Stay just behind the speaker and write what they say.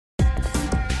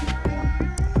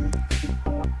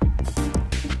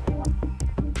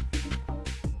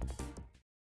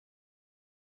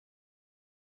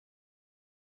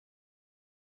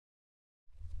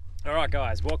Alright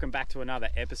guys, welcome back to another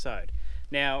episode.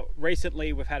 Now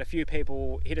recently we've had a few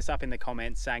people hit us up in the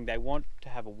comments saying they want to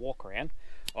have a walk around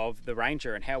of the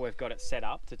Ranger and how we've got it set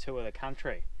up to tour the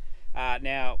country.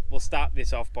 Now we'll start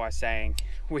this off by saying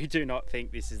we do not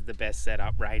think this is the best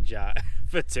setup Ranger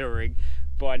for touring,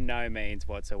 by no means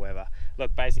whatsoever.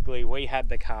 Look, basically we had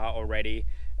the car already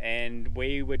and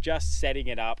we were just setting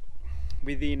it up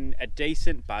within a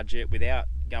decent budget without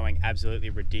going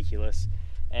absolutely ridiculous,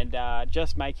 and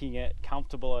just making it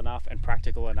comfortable enough and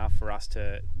practical enough for us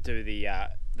to do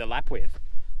the lap with.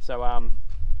 So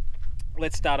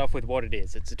let's start off with what it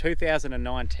is. It's a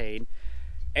 2019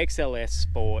 XLS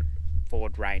Sport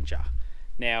Ford Ranger.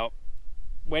 Now,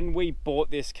 when we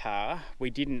bought this car, we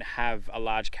didn't have a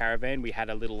large caravan. We had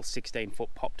a little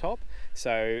 16-foot pop top.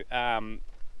 So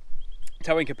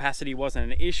towing capacity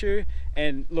wasn't an issue,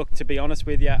 and look, to be honest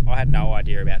with you, I had no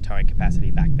idea about towing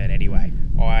capacity back then anyway.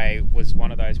 I was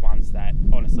one of those ones that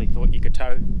honestly thought you could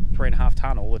tow 3.5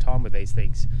 ton all the time with these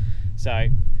things. So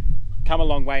come a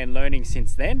long way in learning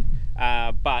since then,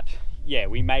 but yeah,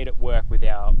 we made it work with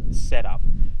our setup.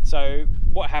 So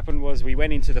what happened was we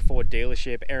went into the Ford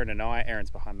dealership, Aaron's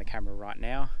behind the camera right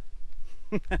now.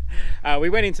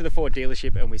 We went into the Ford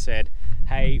dealership and we said,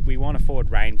 hey, we want a Ford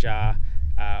Ranger.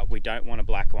 We don't want a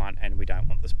black one and we don't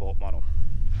want the sport model.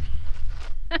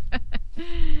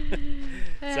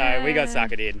 So we got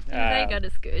suckered in. They got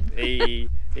us good. he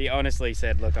honestly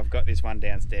said, look, I've got this one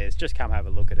downstairs, just come have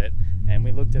a look at it. And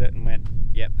we looked at it and went,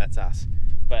 yep, that's us.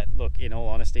 But look, in all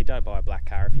honesty, don't buy a black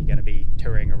car if you're going to be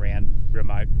touring around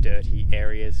remote, dirty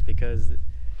areas, because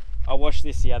I watched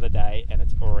this the other day and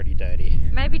it's already dirty.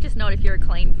 Maybe just not if you're a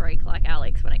clean freak like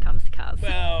Alex when it comes to cars.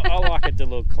 Well, I like it to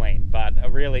look clean, but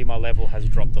really my level has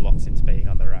dropped a lot since being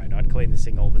on the road. I'd clean this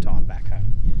thing all the time back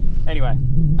home. Anyway,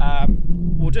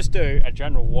 we'll just do a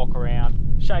general walk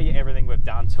around, show you everything we've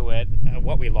done to it,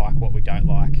 what we like, what we don't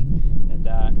like,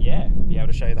 and yeah, be able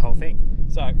to show you the whole thing.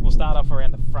 So we'll start off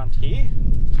around the front here.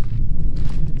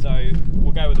 So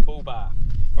we'll go with the bull bar.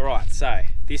 All right, so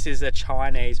this is a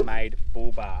Chinese made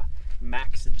bull bar,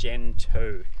 Max Gen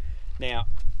 2. Now,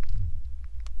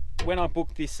 when I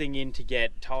booked this thing in to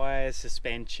get tyres,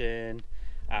 suspension,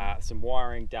 some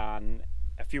wiring done,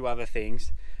 a few other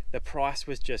things, the price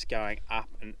was just going up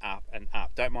and up and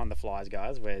up. Don't mind the flies,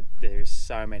 guys, where there's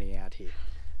so many out here.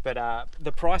 But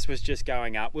the price was just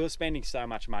going up. We were spending so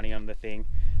much money on the thing.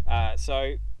 Well,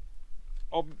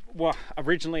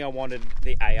 originally I wanted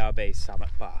the ARB Summit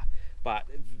bar, but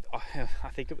I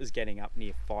think it was getting up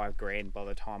near $5,000 by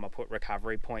the time I put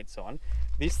recovery points on.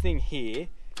 This thing here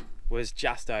was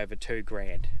just over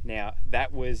 $2,000. Now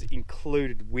that was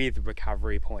included with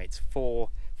recovery points,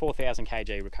 4,000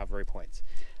 kg recovery points.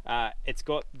 It's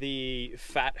got the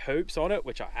fat hoops on it,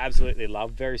 which I absolutely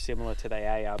love, very similar to the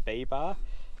ARB bar.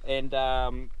 And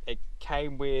it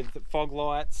came with fog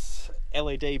lights,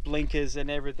 LED blinkers and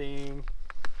everything.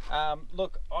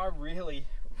 Look, I really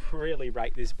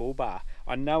rate this bull bar.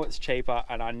 I know it's cheaper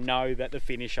and I know that the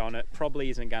finish on it probably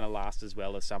isn't going to last as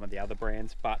well as some of the other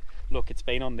brands, but look, it's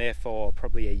been on there for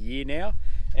probably a year now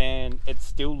and it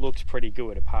still looks pretty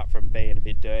good apart from being a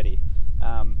bit dirty.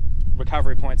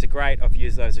 Recovery points are great. I've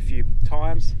used those a few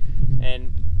times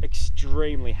and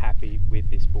extremely happy with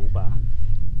this bull bar.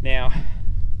 Now,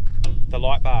 the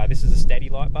light bar, this is a steady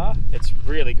light bar. It's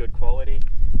really good quality.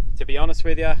 To be honest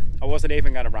with you, I wasn't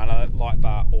even going to run a light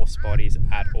bar or spotties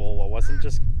at all.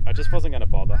 I just wasn't going to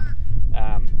bother.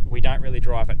 We don't really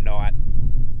drive at night.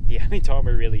 The only time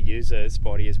we really use a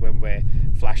spotty is when we're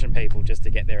flashing people just to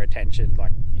get their attention,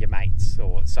 like your mates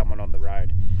or someone on the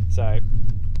road. So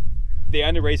the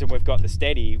only reason we've got the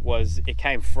steady was it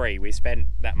came free. We spent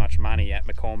that much money at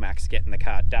McCormack's getting the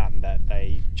car done that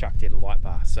they chucked in a light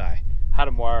bar. So had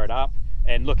them wire it up,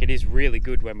 and look, it is really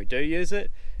good when we do use it.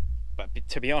 But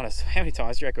to be honest, how many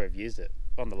times do you reckon we've used it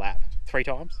on the lap? 3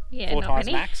 times? Yeah, 4 times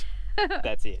many. max?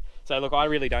 That's it. So look, I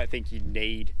really don't think you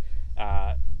need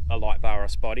a light bar or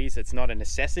spotties. It's not a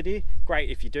necessity. Great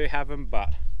if you do have them, but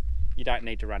you don't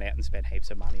need to run out and spend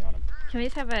heaps of money on them. Can we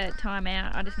just have a time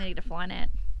out? I just needed a fly net.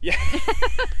 Yeah.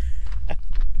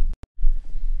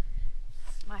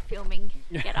 My filming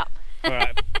get up. All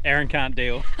right, Aaron can't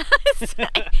deal.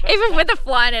 Even with a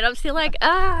fly net, I'm still like,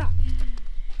 ah.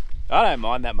 I don't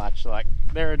mind that much. Like,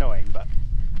 they're annoying, but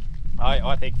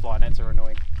I think fly nets are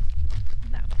annoying.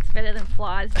 No, it's better than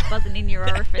flies buzzing in your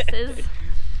orifices.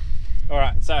 All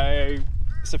right, so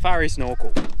Safari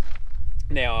snorkel.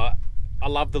 Now, I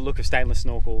love the look of stainless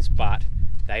snorkels, but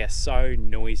they are so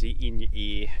noisy in your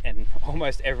ear, and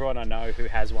almost everyone I know who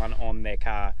has one on their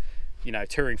car, you know,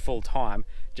 touring full time,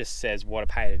 just says what a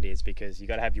pain it is, because you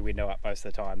got to have your window up most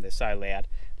of the time. They're so loud.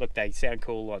 Look, they sound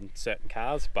cool on certain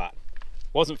cars, but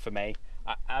wasn't for me.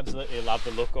 I absolutely love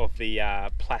the look of the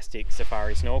plastic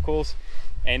Safari snorkels,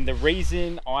 and the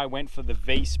reason I went for the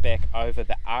V-Spec over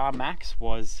the R-Max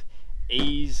was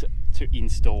ease to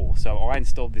install. So I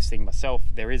installed this thing myself.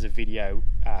 There is a video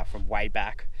from way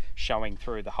back showing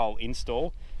through the whole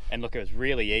install, and look, it was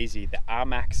really easy. The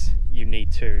R-Max, you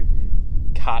need to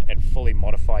cut and fully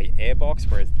modify your airbox,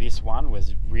 whereas this one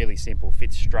was really simple,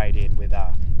 fits straight in with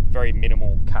very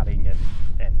minimal cutting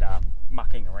and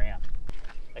mucking around.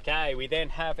 Okay, we then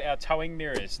have our towing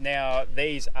mirrors. Now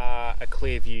these are a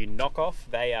Clearview knockoff.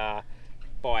 They are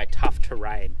by Tough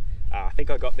Terrain. I think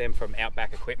I got them from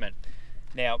Outback Equipment.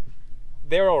 Now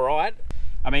they're all right.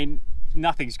 I mean,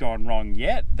 nothing's gone wrong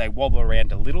yet. They wobble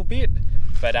around a little bit,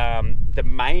 but the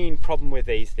main problem with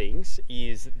these things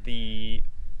is the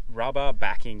rubber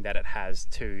backing that it has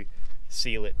to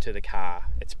seal it to the car.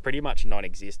 It's pretty much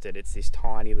non-existent. It's this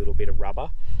tiny little bit of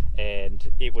rubber,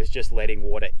 and it was just letting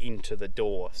water into the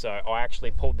door. So I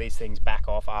actually pulled these things back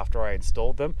off after I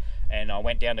installed them, and I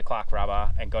went down to Clark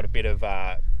Rubber and got a bit of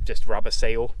just rubber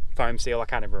seal, foam seal, I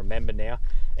can't even remember now,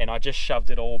 and I just shoved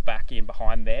it all back in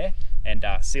behind there and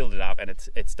sealed it up, and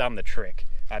it's done the trick.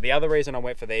 The other reason I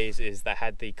went for these is they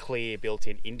had the clear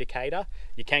built-in indicator.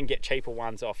 You can get cheaper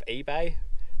ones off eBay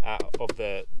of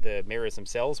the mirrors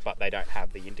themselves, but they don't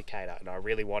have the indicator, and I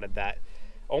really wanted that.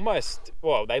 Almost,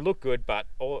 well, they look good, but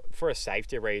for a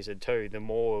safety reason too, the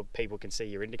more people can see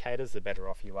your indicators, the better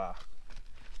off you are.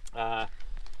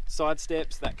 Side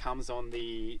steps, that comes on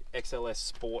the XLS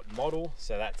Sport model,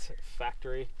 so that's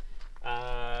factory.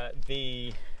 What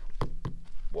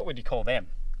would you call them?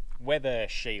 Weather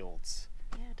shields.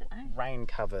 Yeah, I don't know. Rain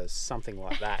covers, something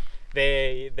like that.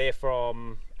 They're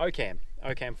from Ocam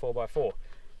 4x4.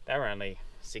 They were only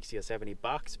 60 or 70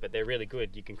 bucks, but they're really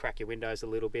good. You can crack your windows a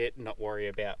little bit, not worry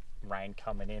about rain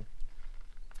coming in.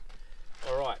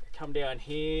 All right, come down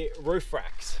here, roof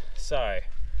racks. So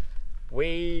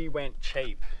we went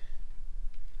cheap.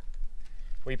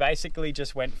 We basically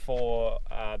just went for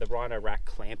the Rhino Rack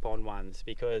clamp-on ones,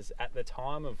 because at the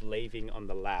time of leaving on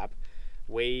the lab,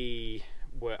 we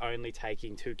were only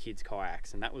taking 2 kids'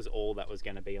 kayaks, and that was all that was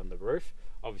going to be on the roof.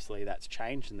 Obviously that's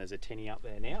changed and there's a tinny up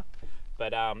there now,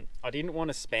 but I didn't want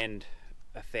to spend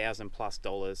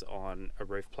 $1,000+ on a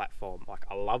roof platform. Like,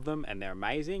 I love them and they're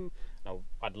amazing.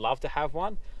 I'd love to have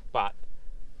one, but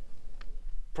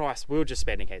price, we were just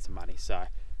spending heaps of money, so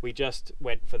we just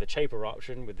went for the cheaper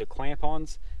option with the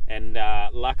clamp-ons. And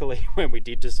luckily, when we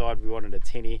did decide we wanted a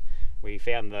tinny, we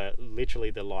found literally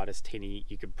the lightest tinny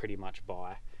you could pretty much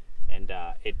buy, and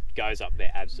it goes up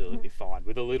there absolutely fine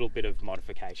with a little bit of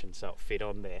modification, so it fit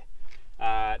on there.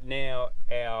 Now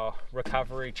our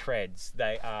recovery treads,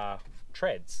 they are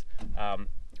treads.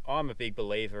 I'm a big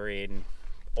believer in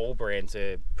all brands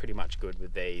are pretty much good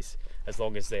with these, as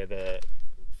long as they're the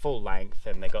full length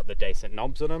and they got the decent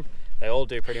knobs on them. They all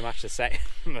do pretty much the same.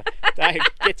 Don't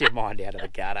get your mind out of the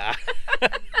gutter.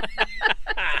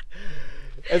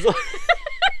 As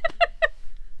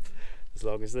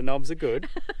long as the knobs are good,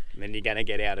 then you're gonna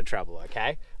get out of trouble,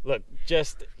 okay? Look,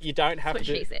 just, you don't have That's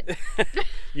what she said.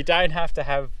 You don't have to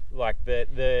have like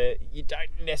you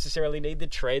don't necessarily need the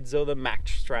treads or the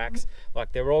max tracks.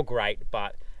 Like, they're all great,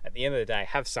 but at the end of the day,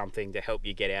 have something to help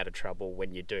you get out of trouble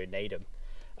when you do need them.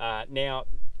 Now,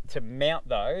 to mount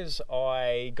those,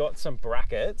 I got some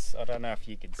brackets. I don't know if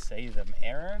you can see them,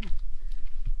 Erin.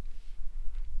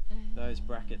 Those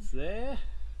brackets there.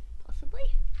 Possibly.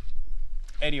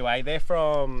 Anyway, they're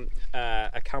from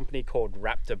a company called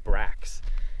Raptor Brax.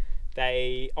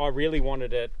 I really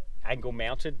wanted it angle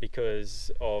mounted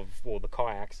because of, well, the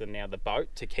kayaks and now the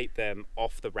boat, to keep them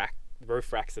off the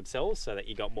roof racks themselves, so that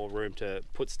you got more room to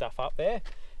put stuff up there.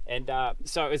 And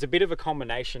so it was a bit of a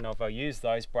combination of, I used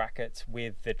those brackets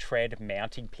with the tread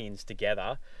mounting pins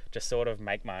together to sort of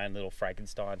make my own little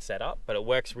Frankenstein setup, but it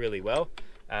works really well.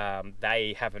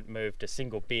 They haven't moved a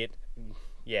single bit.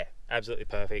 Yeah, absolutely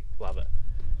perfect, love it.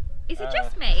 Is it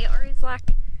just me, or is I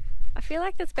feel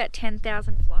like there's about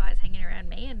 10,000 flies hanging around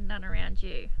me and none around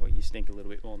you? Well, you stink a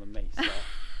little bit more than me, so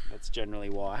that's generally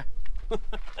why.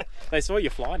 They saw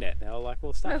your fly net, they were like,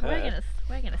 well, stuff her.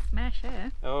 We're gonna smash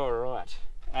her. All right.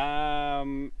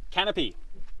 Canopy.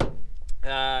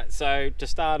 So to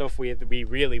start off with, we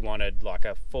really wanted like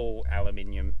a full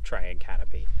aluminium tray and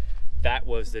canopy. That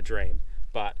was the dream,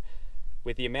 but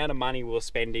with the amount of money we were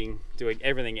spending doing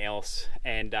everything else,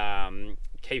 and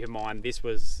keep in mind this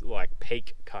was like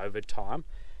peak COVID time,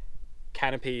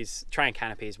 tray and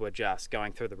canopies were just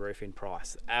going through the roof in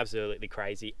price, absolutely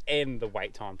crazy, and the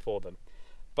wait time for them.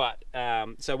 But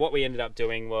so what we ended up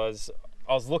doing was,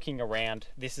 I was looking around.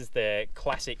 This is the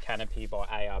classic canopy by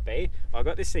ARB. I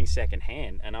got this thing second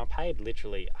hand and I paid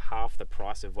literally half the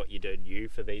price of what you do new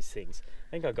for these things.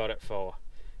 I think I got it for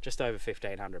just over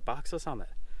 $1,500 or something,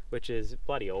 which is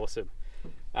bloody awesome.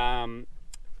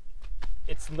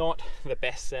 It's not the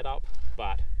best setup,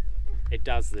 but it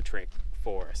does the trick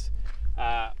for us.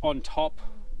 On top,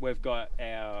 we've got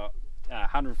our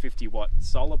 150 watt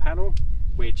solar panel,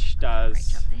 which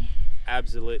does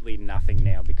absolutely nothing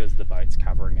now because the boat's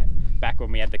covering it. Back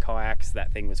when we had the kayaks,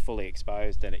 that thing was fully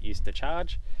exposed and it used to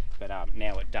charge, but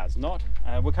now it does not.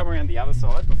 We'll come around the other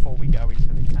side before we go into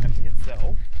the canopy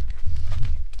itself.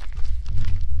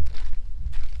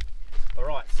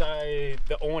 Alright, so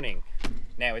the awning.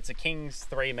 Now it's a King's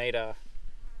 3 meter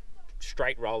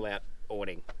straight rollout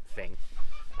awning thing.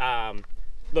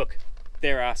 Look,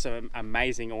 there are some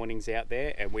amazing awnings out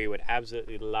there and we would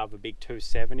absolutely love a big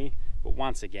 270, but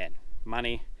once again,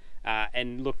 money.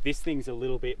 And look, this thing's a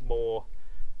little bit more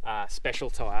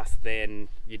special to us than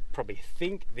you'd probably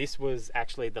think. This was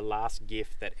actually the last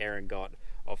gift that Erin got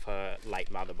of her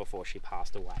late mother before she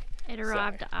passed away. It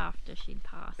arrived after she'd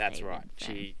passed. That's right.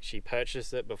 She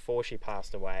purchased it before she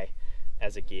passed away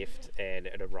as a gift, and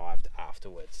it arrived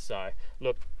afterwards. So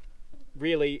look,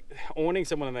 really,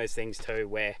 awnings are one of those things too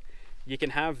where you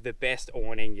can have the best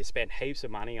awning, you spend heaps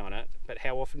of money on it, but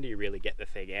how often do you really get the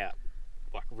thing out?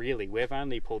 Like really, we've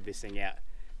only pulled this thing out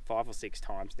 5 or 6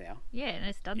 times now. Yeah, and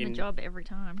it's done the job every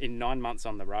time. In 9 months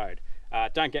on the road.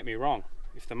 Don't get me wrong,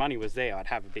 if the money was there, I'd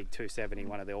have a big 270,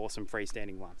 one of the awesome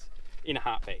freestanding ones, in a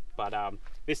heartbeat. But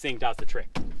this thing does the trick.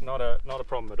 Not a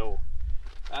problem at all.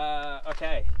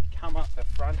 Okay, come up the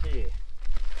front here.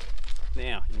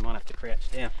 Now, you might have to crouch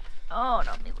down. Oh,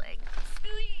 not my legs.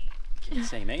 Can you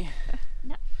see me?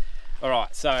 No. All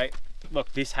right, so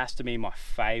look, this has to be my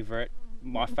favorite.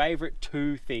 My favorite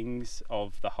 2 things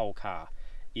of the whole car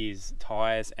is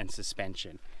tires and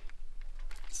suspension.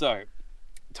 So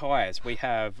tires, we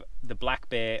have the Black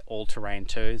Bear all-terrain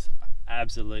 2s. I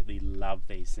absolutely love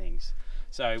these things.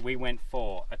 So we went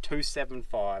for a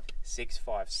 275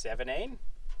 6517.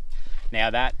 Now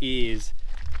that is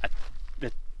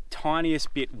the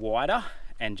tiniest bit wider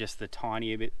and just the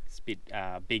tiniest bit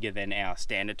bigger than our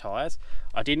standard tires.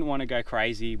 I didn't want to go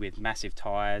crazy with massive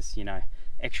tires, you know,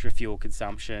 extra fuel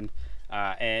consumption,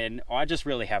 and I just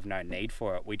really have no need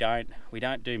for it. We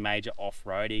don't do major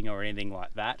off-roading or anything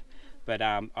like that, but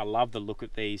I love the look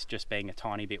of these just being a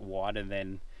tiny bit wider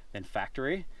than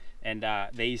factory, and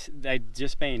they've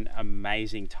just been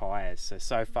amazing tires.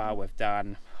 So far we've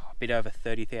done a bit over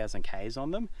 30,000 Ks on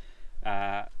them.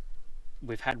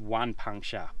 We've had one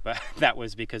puncture, but that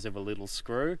was because of a little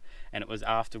screw, and it was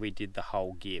after we did the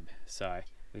whole Gib. So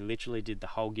we literally did the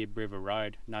whole Gib River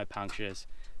Road, no punctures.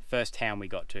 First town we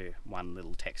got to, one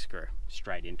little tech screw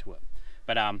straight into it.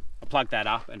 But I plugged that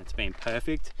up and it's been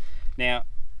perfect. Now,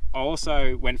 I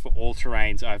also went for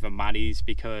all-terrains over muddies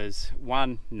because,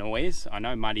 one, noise. I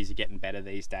know muddies are getting better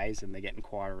these days and they're getting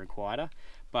quieter and quieter.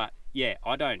 But yeah,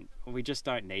 we just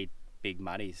don't need big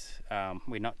muddies.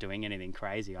 We're not doing anything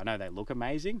crazy. I know they look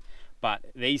amazing, but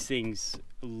these things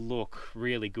look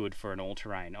really good for an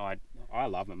all-terrain. I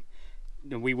love them.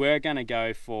 We were going to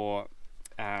go for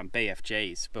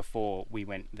BFGs before we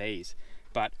went these,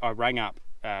 but I rang up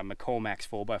McCormack's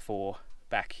 4x4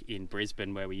 back in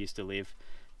Brisbane where we used to live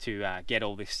to get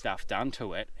all this stuff done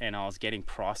to it, and I was getting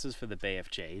prices for the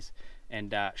BFGs,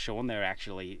 and Sean there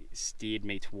actually steered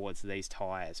me towards these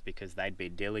tyres because they'd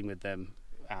been dealing with them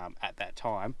at that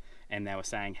time, and they were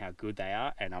saying how good they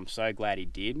are, and I'm so glad he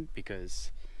did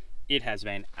because it has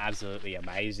been absolutely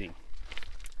amazing.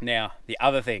 Now, the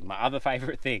other thing, my other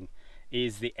favourite thing,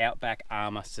 is the Outback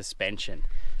Armour suspension.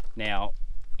 Now,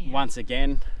 once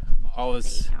again, I was...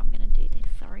 See how I'm going to do this,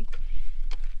 sorry.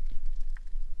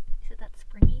 Is it that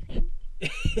springy thing?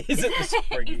 Is it the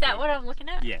springy Is that thing? what I'm looking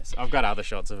at? Yes, I've got other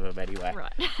shots of them anyway.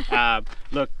 Right.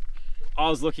 Look, I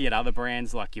was looking at other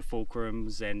brands like your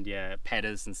Fulcrums and your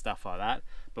Petters and stuff like that,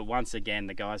 but once again,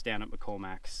 the guys down at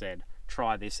McCormack said,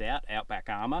 try this out, Outback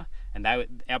Armour, and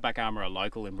Outback Armour are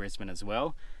local in Brisbane as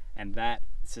well, and that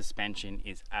suspension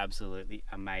is absolutely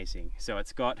amazing. So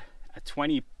it's got a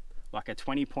 20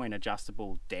 point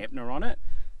adjustable dampener on it,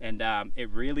 and it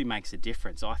really makes a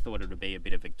difference. I thought it would be a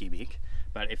bit of a gimmick,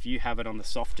 but if you have it on the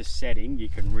softest setting, you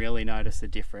can really notice the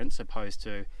difference opposed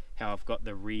to how I've got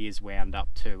the rears wound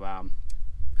up to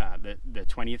the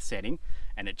 20th setting,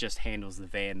 and it just handles the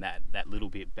van that little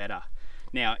bit better.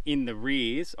 Now in the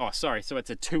rears, so it's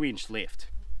a 2-inch lift,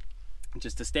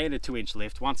 just a standard 2-inch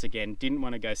lift. Once again, didn't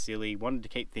want to go silly, wanted to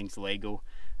keep things legal.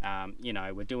 You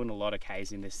know, we're doing a lot of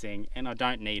Ks in this thing, and I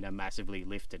don't need a massively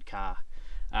lifted car.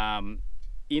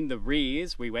 in the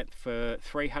rears, we went for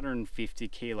 350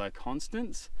 kilo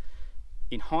constants.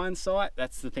 In hindsight,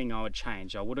 that's the thing I would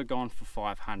change. I would have gone for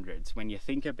 500s. When you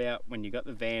think about when you got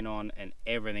the van on and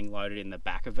everything loaded in the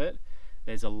back of it,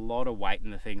 there's a lot of weight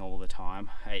in the thing all the time.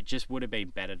 It just would have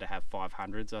been better to have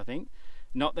 500s, I think.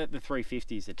 Not that the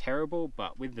 350s are terrible,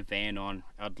 but with the van on,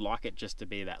 I'd like it just to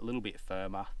be that little bit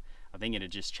firmer. I think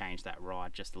it'd just change that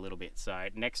ride just a little bit. So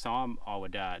next time I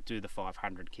would do the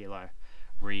 500 kilo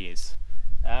rears.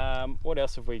 What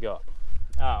else have we got?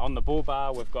 On the bull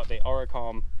bar, we've got the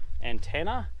Oricom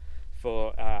antenna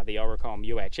for the Oricom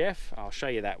UHF. I'll show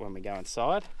you that when we go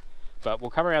inside, but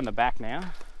we'll come around the back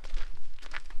now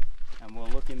and we'll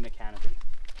look in the canopy.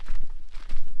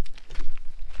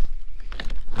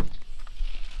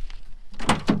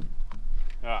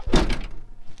 Alright,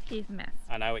 He's a mess.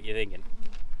 I know what you're thinking.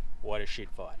 What a shit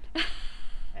fight.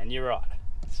 And you're right.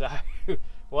 So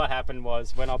what happened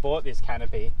was, when I bought this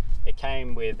canopy, it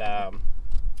came with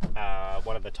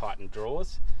one of the Titan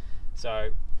drawers.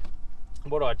 So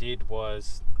what I did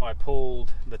was I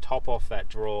pulled the top off that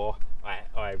drawer,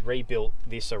 I rebuilt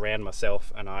this around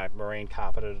myself, and I marine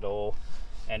carpeted it all.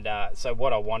 And so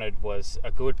what I wanted was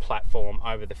a good platform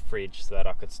over the fridge so that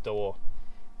I could store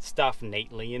stuff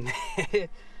neatly in there.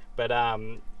 But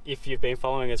if you've been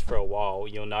following us for a while,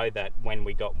 you'll know that when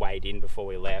we got weighed in before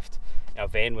we left, our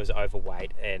van was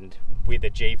overweight, and with a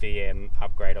GVM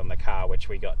upgrade on the car, which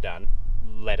we got done,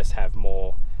 let us have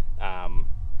more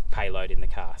payload in the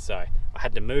car. So I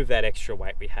had to move that extra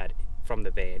weight we had from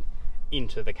the van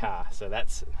into the car. So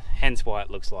that's hence why it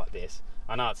looks like this.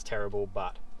 I know it's terrible,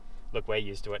 but look, we're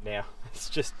used to it now. It's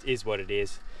just is what it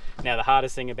is. Now the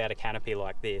hardest thing about a canopy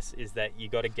like this is that you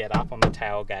got to get up on the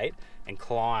tailgate and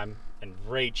climb and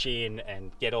reach in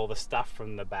and get all the stuff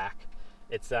from the back.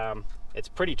 It's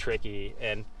pretty tricky,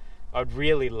 and I'd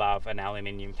really love an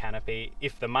aluminium canopy.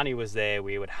 If the money was there,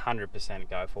 we would 100%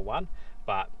 go for one,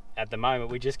 but at the moment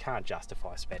we just can't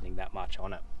justify spending that much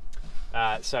on it.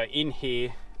 So in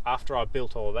here, after I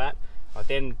built all that, I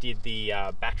then did the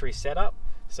battery setup.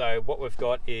 So what we've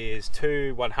got is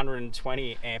two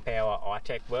 120 amp hour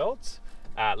iTech Worlds,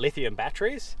 lithium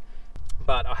batteries,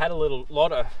 but I had a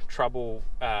lot of trouble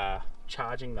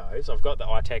charging those. I've got the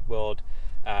iTech World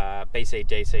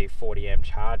BC-DC 40 amp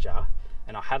charger,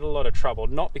 and I had a lot of trouble,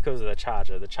 not because of the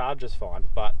charger's fine,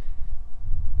 but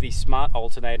the smart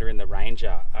alternator in the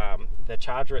Ranger, the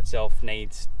charger itself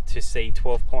needs to see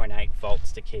 12.8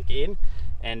 volts to kick in,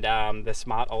 and the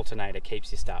smart alternator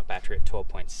keeps your start battery at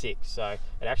 12.6. So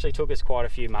it actually took us quite a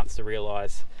few months to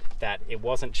realize that it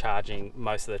wasn't charging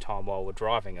most of the time while we're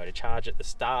driving, or to charge at the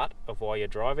start of while you're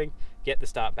driving, get the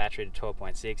start battery to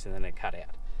 12.6 and then it cut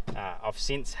out. I've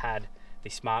since had the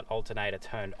smart alternator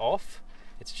turned off.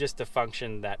 It's just a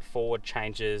function that Ford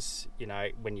changes, you know,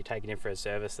 when you take it in for a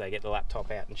service, they get the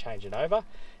laptop out and change it over,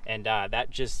 and that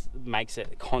just makes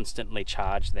it constantly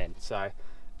charged then. So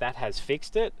that has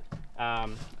fixed it.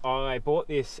 I bought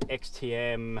this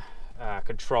XTM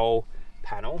control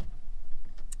panel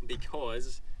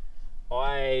because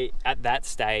at that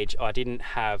stage, I didn't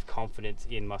have confidence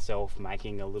in myself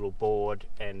making a little board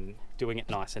and doing it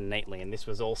nice and neatly, and this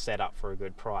was all set up for a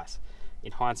good price.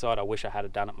 In hindsight, I wish I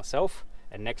had done it myself,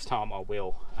 and next time I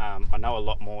will. I know a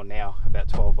lot more now about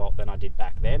 12 volt than I did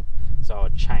back then, so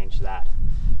I'd change that.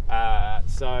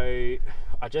 So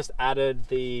I just added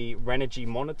the Renogy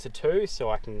monitor too, so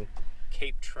I can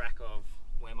keep track of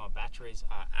where my batteries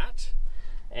are at.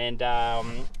 And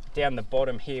down the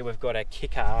bottom here, we've got a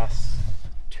kick-ass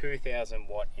 2000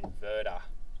 watt inverter.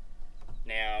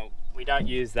 Now, we don't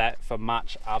use that for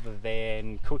much other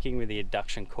than cooking with the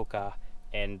induction cooker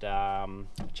and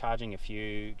charging a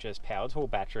few just power tool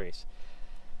batteries.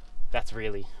 That's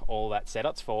really all that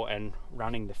setup's for, and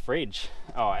running the fridge.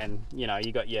 Oh, and you know,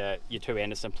 you got your two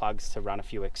Anderson plugs to run a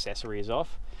few accessories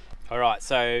off. All right,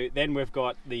 so then we've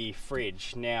got the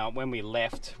fridge. Now, when we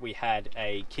left, we had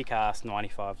a kick-ass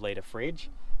 95 litre fridge.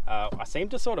 I seem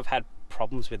to sort of had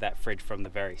problems with that fridge from the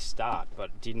very start,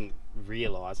 but didn't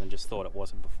realise and just thought it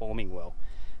wasn't performing well.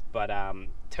 But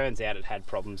turns out it had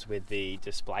problems with the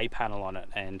display panel on it,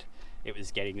 and it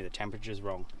was getting the temperatures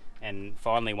wrong. And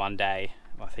finally one day,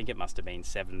 I think it must have been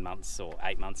 7 months or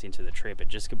 8 months into the trip, it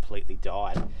just completely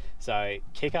died. So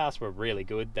Kick-Ass were really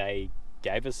good. They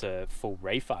gave us a full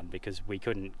refund because we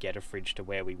couldn't get a fridge to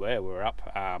where we were. We were up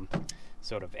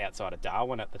sort of outside of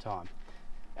Darwin at the time.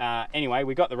 Anyway,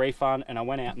 we got the refund, and I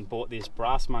went out and bought this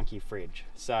Brass Monkey fridge.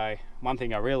 So one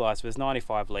thing I realized was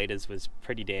 95 litres was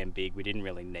pretty damn big. We didn't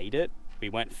really need it. We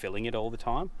weren't filling it all the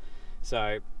time.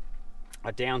 So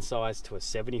I downsized to a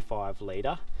 75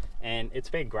 litre, and it's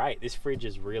been great. This fridge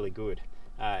is really good.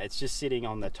 It's just sitting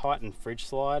on the Titan fridge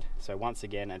slide. So once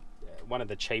again, one of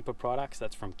the cheaper products.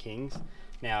 That's from Kings.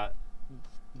 Now,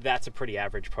 that's a pretty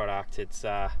average product. It's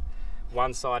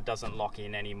one side doesn't lock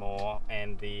in anymore,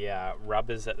 and the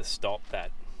rubbers at the stop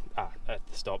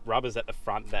rubbers at the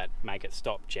front that make it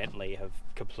stop gently have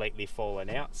completely fallen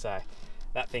out. So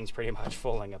that thing's pretty much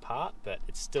falling apart, but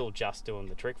it's still just doing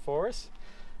the trick for us.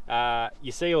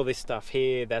 You see all this stuff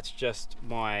here, that's just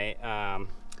my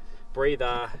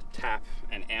breather, tap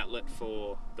and outlet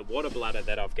for the water bladder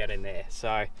that I've got in there.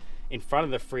 So in front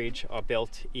of the fridge I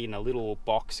built in a little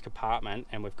box compartment,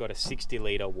 and we've got a 60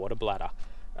 litre water bladder.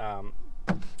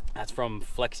 That's from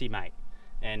FlexiMate,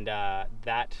 and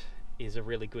that is a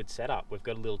really good setup. We've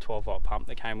got a little 12 volt pump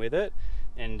that came with it,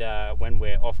 and when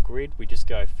we're off grid we just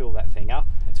go fill that thing up.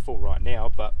 It's full right now,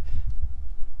 but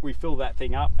we fill that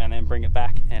thing up and then bring it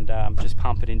back and just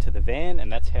pump it into the van,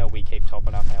 and that's how we keep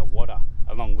topping up our water,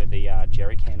 along with the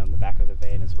jerry can on the back of the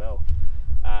van as well.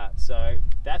 So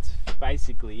that's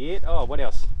basically it. Oh, what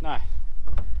else? No,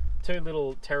 2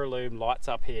 little Terralume lights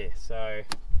up here, so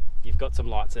you've got some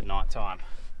lights at night time.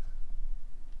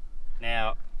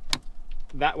 Now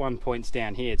that one points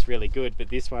down here, it's really good, but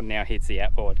this one now hits the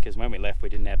outboard, because when we left we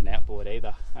didn't have an outboard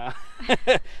either.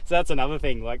 So that's another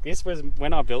thing. Like, this was,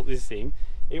 when I built this thing,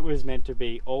 it was meant to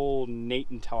be all neat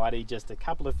and tidy, just a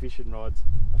couple of fishing rods,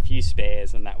 a few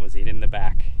spares, and that was it in the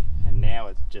back. And now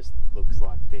it just looks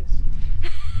like this.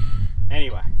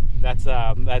 Anyway, that's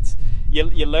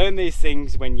you learn these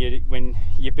things when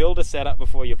you build a setup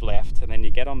before you've left, and then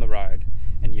you get on the road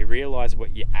and you realize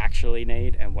what you actually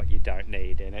need and what you don't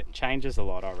need, and it changes a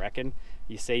lot, I reckon.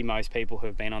 You see most people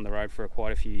who've been on the road for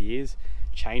quite a few years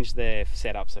change their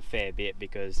setups a fair bit,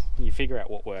 because you figure out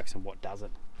what works and what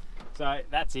doesn't. So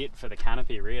that's it for the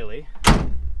canopy, really.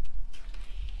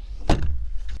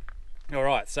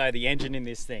 Alright, so the engine in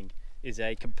this thing is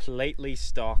a completely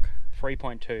stock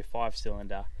 3.2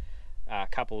 5-cylinder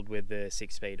coupled with the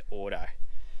 6-speed auto.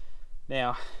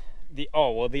 Now, the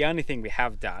only thing we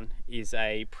have done is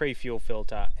a pre-fuel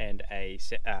filter and a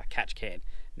catch can.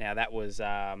 Now that was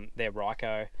their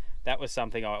Ryco. That was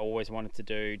something I always wanted to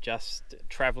do, just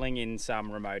traveling in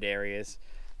some remote areas.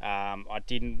 I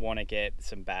didn't want to get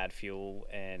some bad fuel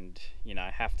and, you know,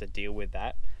 have to deal with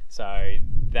that. So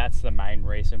that's the main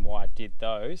reason why I did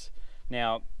those.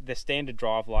 Now, the standard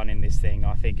driveline in this thing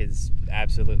I think is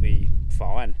absolutely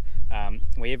fine.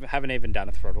 We haven't even done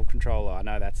a throttle controller. I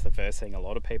know that's the first thing a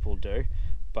lot of people do,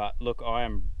 but look, I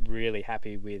am really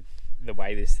happy with the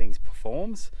way this thing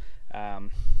performs. I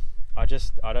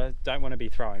don't want to be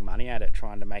throwing money at it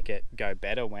trying to make it go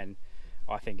better when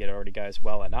I think it already goes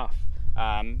well enough.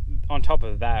 On top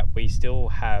of that, we still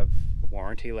have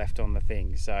warranty left on the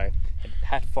thing. So it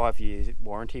had 5 years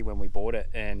warranty when we bought it,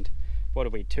 and what are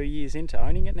we, 2 years into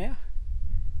owning it now?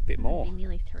 A bit more.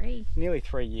 Nearly 3. Nearly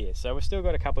 3 years. So we've still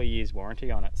got a couple of years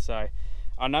warranty on it. So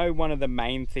I know one of the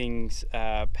main things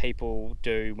people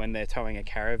do when they're towing a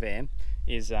caravan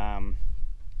is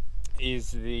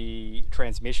the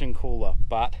transmission cooler,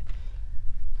 but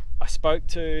I spoke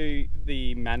to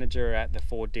the manager at the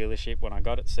Ford dealership when I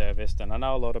got it serviced, and I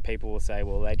know a lot of people will say,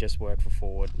 well, they just work for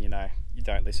Ford, you know, you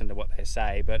don't listen to what they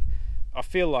say, but I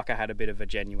feel like I had a bit of a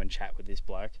genuine chat with this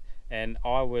bloke, and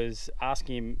I was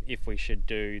asking him if we should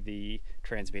do the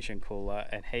transmission cooler,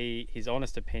 and his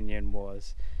honest opinion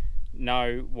was,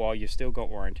 no, while you've still got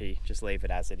warranty, just leave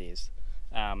it as it is.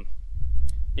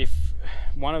 If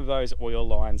one of those oil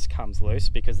lines comes loose,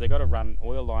 because they've got to run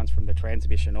oil lines from the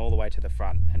transmission all the way to the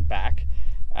front and back,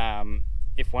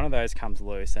 if one of those comes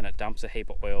loose and it dumps a heap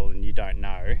of oil and you don't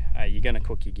know, you're going to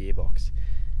cook your gearbox.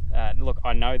 Look,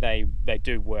 I know they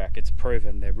do work, it's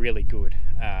proven, they're really good,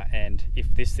 and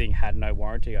if this thing had no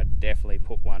warranty, I'd definitely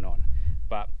put one on.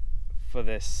 But for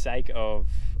the sake of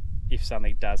if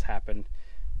something does happen,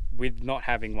 with not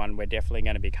having one, we're definitely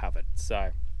going to be covered.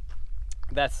 So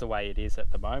that's the way it is at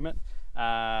the moment.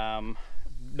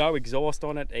 No exhaust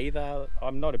on it either.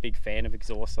 I'm not a big fan of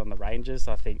exhaust on the Rangers.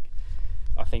 I think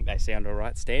they sound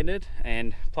alright standard,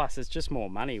 and plus it's just more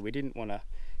money. We didn't want to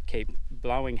keep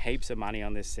blowing heaps of money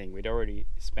on this thing. We'd already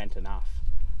spent enough.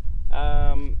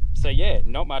 So yeah,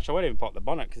 not much. I won't even pop the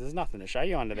bonnet because there's nothing to show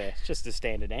you under there. It's just a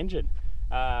standard engine.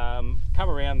 Come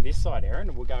around this side, Aaron,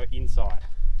 and we'll go inside.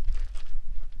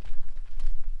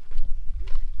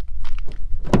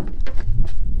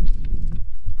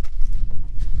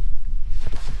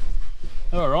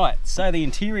 Alright, so the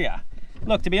interior.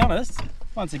 Look, to be honest,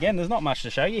 once again, there's not much to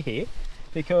show you here,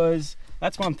 because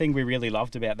that's one thing we really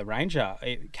loved about the Ranger.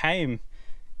 It came,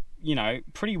 you know,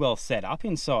 pretty well set up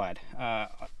inside.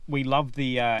 We love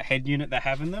the head unit they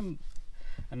have in them.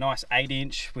 A nice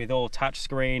 8-inch with all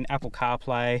touchscreen, Apple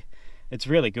CarPlay, it's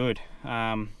really good.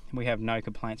 We have no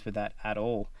complaints with that at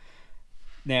all.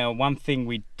 Now, one thing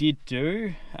we did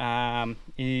do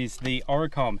is the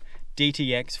Oricom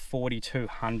DTX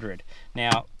 4200.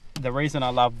 Now, the reason I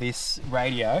love this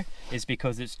radio is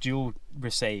because it's dual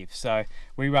receive. So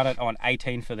we run it on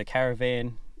 18 for the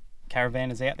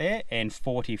caravanners out there and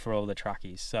 40 for all the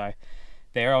truckies. So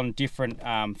they're on different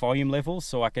volume levels,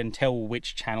 so I can tell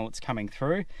which channel it's coming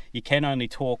through. You can only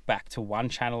talk back to one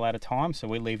channel at a time, so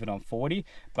we leave it on 40,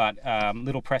 but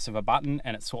little press of a button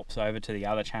and it swaps over to the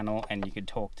other channel and you can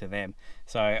talk to them.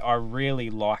 So I really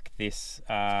like this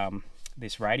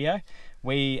this radio.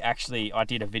 I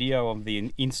did a video of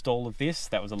the install of this.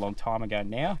 That was a long time ago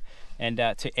now. And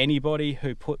to anybody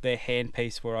who put their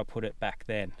handpiece where I put it back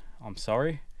then, I'm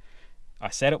sorry. I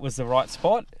said it was the right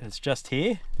spot. It's just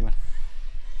here.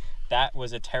 That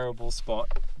was a terrible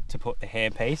spot to put the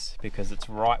handpiece because it's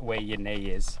right where your knee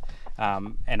is.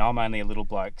 And I'm only a little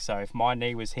bloke, so if my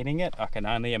knee was hitting it, I can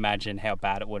only imagine how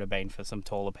bad it would have been for some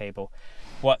taller people.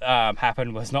 What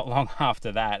happened was not long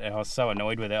after that, and I was so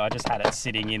annoyed with it, I just had it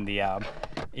sitting in the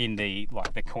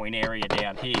like the coin area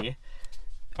down here.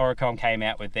 Oricom came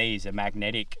out with these, a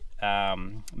magnetic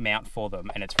mount for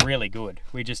them, and it's really good.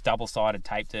 We just double-sided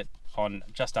taped it on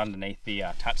just underneath the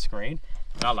touch screen,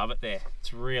 and I love it there.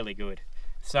 It's really good.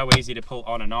 So easy to pull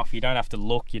on and off. You don't have to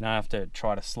look, you don't have to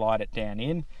try to slide it down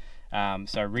in.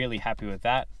 So really happy with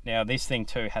that. Now this thing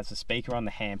too has a speaker on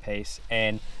the handpiece,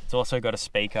 and it's also got a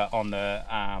speaker on the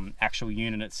actual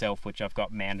unit itself, which I've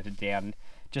got mounted down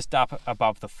just up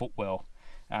above the footwell.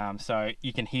 So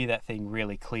you can hear that thing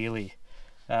really clearly.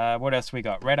 What else we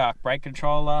got? Red Arc brake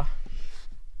controller.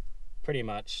 Pretty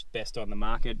much best on the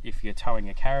market if you're towing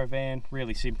a caravan.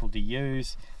 Really simple to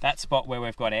use. That spot where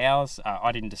we've got ours,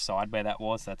 I didn't decide where that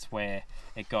was. That's where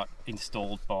it got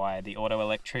installed by the auto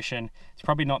electrician. It's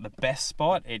probably not the best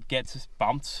spot. It gets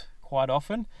bumped quite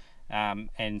often,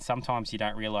 and sometimes you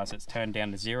don't realize it's turned down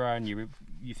to zero, and you're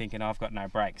thinking, oh, I've got no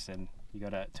brakes, and you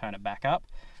got to turn it back up.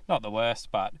 Not the worst,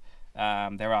 but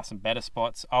there are some better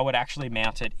spots. I would actually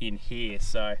mount it in here.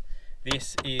 So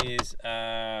this is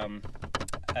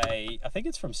I think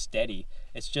it's from Steady.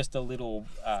 It's just a little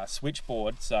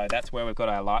switchboard, so that's where we've got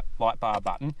our light bar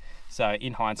button. So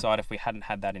in hindsight, if we hadn't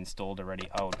had that installed already,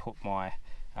 I would put my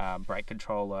brake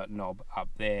controller knob up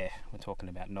there. We're talking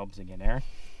about knobs again, Erin.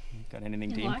 Got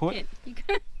anything to input?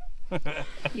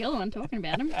 You're the one talking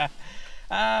about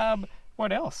them.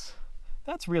 What else?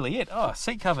 That's really it. Oh,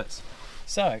 seat covers.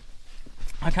 So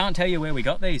I can't tell you where we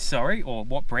got these, sorry, or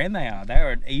what brand they are.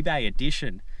 They're an eBay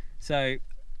edition. So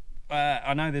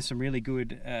I know there's some really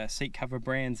good seat cover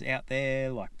brands out there,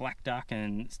 like Black Duck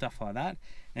and stuff like that,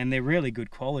 and they're really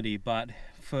good quality. But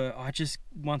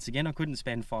once again, I couldn't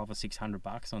spend $500 or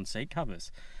 $600 on seat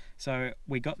covers. So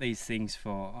we got these things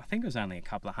for, I think it was only a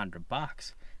couple of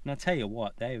 $100. And I tell you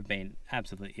what, they've been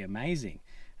absolutely amazing.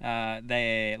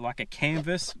 They're like a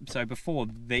canvas. So before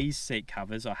these seat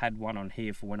covers, I had one on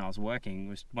here for when I was working. It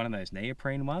was one of those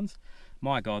neoprene ones.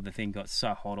 My God, the thing got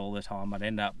so hot all the time. I'd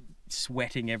end up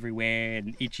sweating everywhere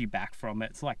and itchy back from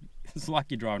it. It's like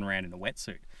you're driving around in a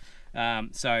wetsuit.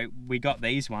 So we got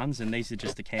these ones, and these are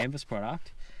just a canvas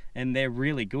product, and they're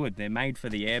really good. They're made for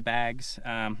the airbags.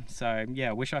 So yeah,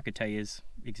 I wish I could tell you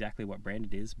exactly what brand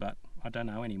it is, but I don't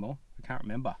know anymore. I can't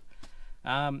remember.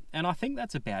 And I think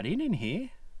that's about it in here.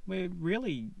 We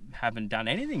really haven't done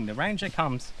anything. The Ranger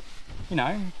comes,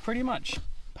 pretty much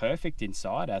perfect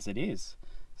inside as it is.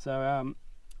 So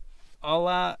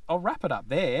I'll wrap it up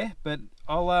there, but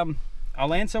I'll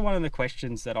answer one of the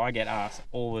questions that I get asked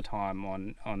all the time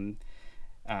on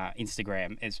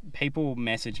Instagram. Is people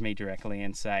message me directly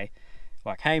and say,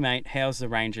 like, hey mate, how's the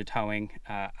Ranger towing?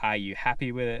 Are you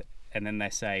happy with it? And then they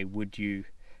say, would you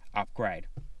upgrade?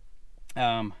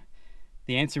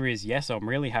 The answer is yes, I'm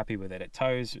really happy with it. It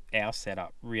tows our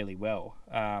setup really well.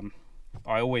 I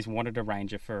always wanted a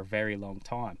Ranger for a very long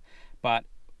time, but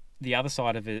the other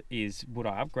side of it is, would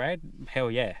I upgrade? Hell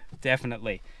yeah,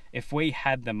 definitely. If we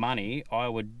had the money, I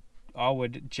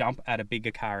would jump at a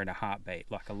bigger car in a heartbeat,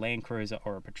 like a Land Cruiser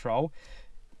or a Patrol.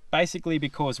 Basically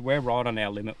because we're right on our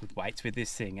limit with weights with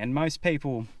this thing, and most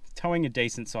people towing a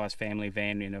decent sized family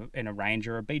van in a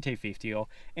Ranger or a BT50 or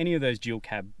any of those dual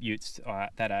cab utes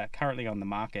that are currently on the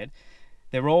market,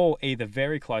 they're all either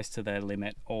very close to their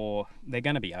limit or they're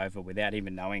going to be over without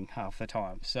even knowing half the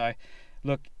time. So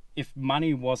look, if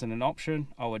money wasn't an option,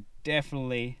 I would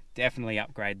definitely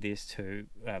upgrade this to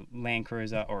a Land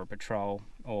Cruiser or a Patrol,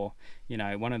 or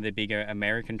one of the bigger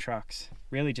American trucks.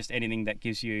 Really just anything that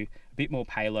gives you a bit more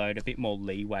payload, a bit more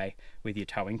leeway with your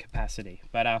towing capacity.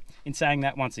 But in saying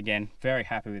that, once again, very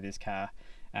happy with this car,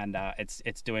 and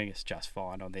it's doing us just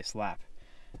fine on this lap.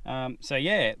 So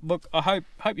yeah, look, I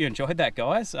hope you enjoyed that,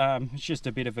 guys. It's just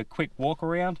a bit of a quick walk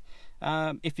around.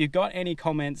 If you've got any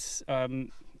comments,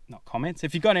 not comments,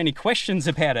 if you've got any questions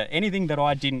about it, anything that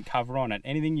I didn't cover on it,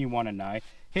 anything you want to know,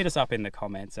 hit us up in the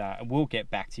comments. We'll get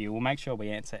back to you. We'll make sure we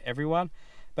answer everyone.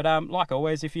 But like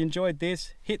always, if you enjoyed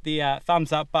this, hit the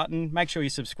thumbs up button, make sure you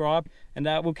subscribe, and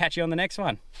we'll catch you on the next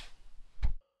one.